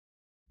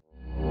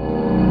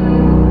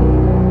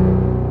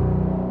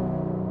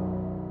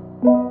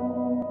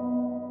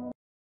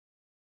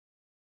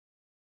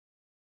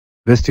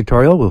This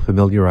tutorial will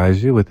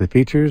familiarize you with the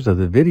features of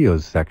the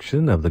Videos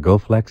section of the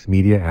GoFlex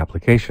Media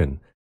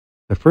application.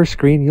 The first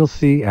screen you'll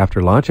see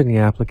after launching the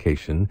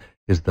application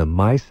is the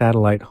My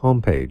Satellite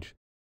homepage.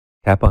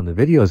 Tap on the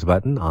Videos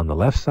button on the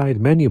left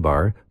side menu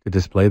bar to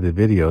display the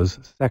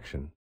Videos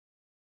section.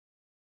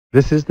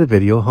 This is the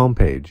video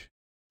homepage.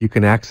 You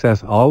can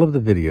access all of the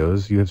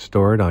videos you have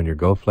stored on your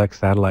GoFlex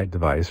satellite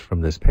device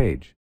from this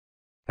page.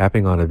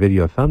 Tapping on a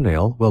video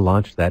thumbnail will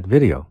launch that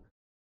video.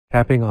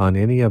 Tapping on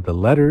any of the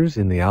letters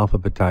in the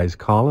alphabetized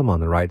column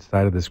on the right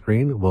side of the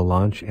screen will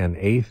launch an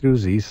A through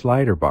Z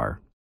slider bar.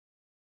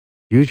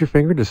 Use your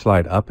finger to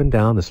slide up and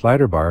down the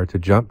slider bar to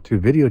jump to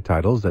video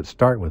titles that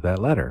start with that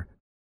letter.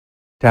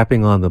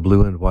 Tapping on the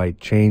blue and white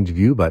Change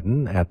View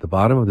button at the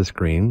bottom of the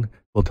screen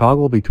will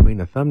toggle between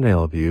a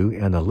thumbnail view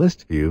and a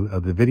list view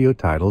of the video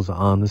titles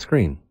on the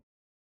screen.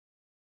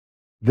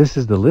 This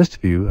is the list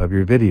view of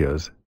your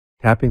videos.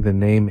 Tapping the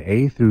name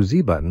A through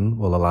Z button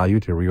will allow you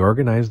to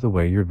reorganize the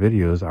way your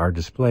videos are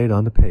displayed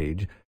on the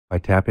page by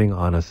tapping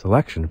on a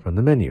selection from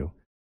the menu.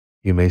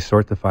 You may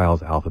sort the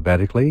files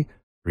alphabetically,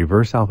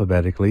 reverse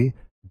alphabetically,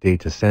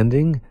 date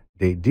ascending,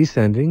 date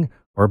descending,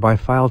 or by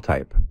file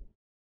type.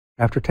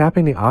 After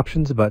tapping the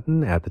Options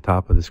button at the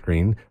top of the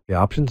screen, the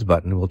Options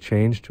button will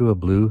change to a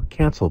blue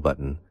Cancel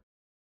button,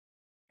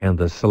 and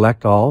the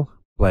Select All,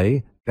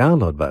 Play,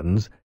 Download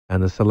buttons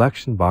and the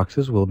selection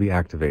boxes will be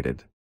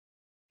activated.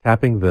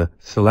 Tapping the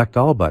Select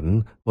All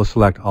button will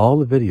select all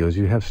the videos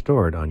you have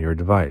stored on your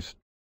device.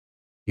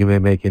 You may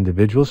make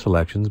individual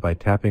selections by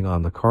tapping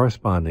on the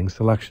corresponding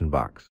selection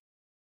box.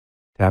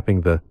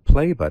 Tapping the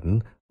Play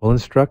button will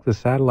instruct the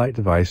satellite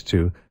device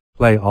to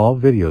play all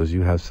videos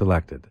you have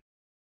selected.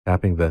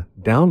 Tapping the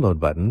Download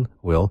button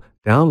will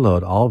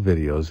download all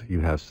videos you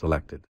have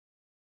selected.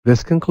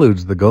 This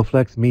concludes the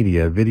GoFlex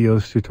Media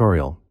Videos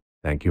tutorial.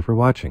 Thank you for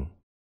watching.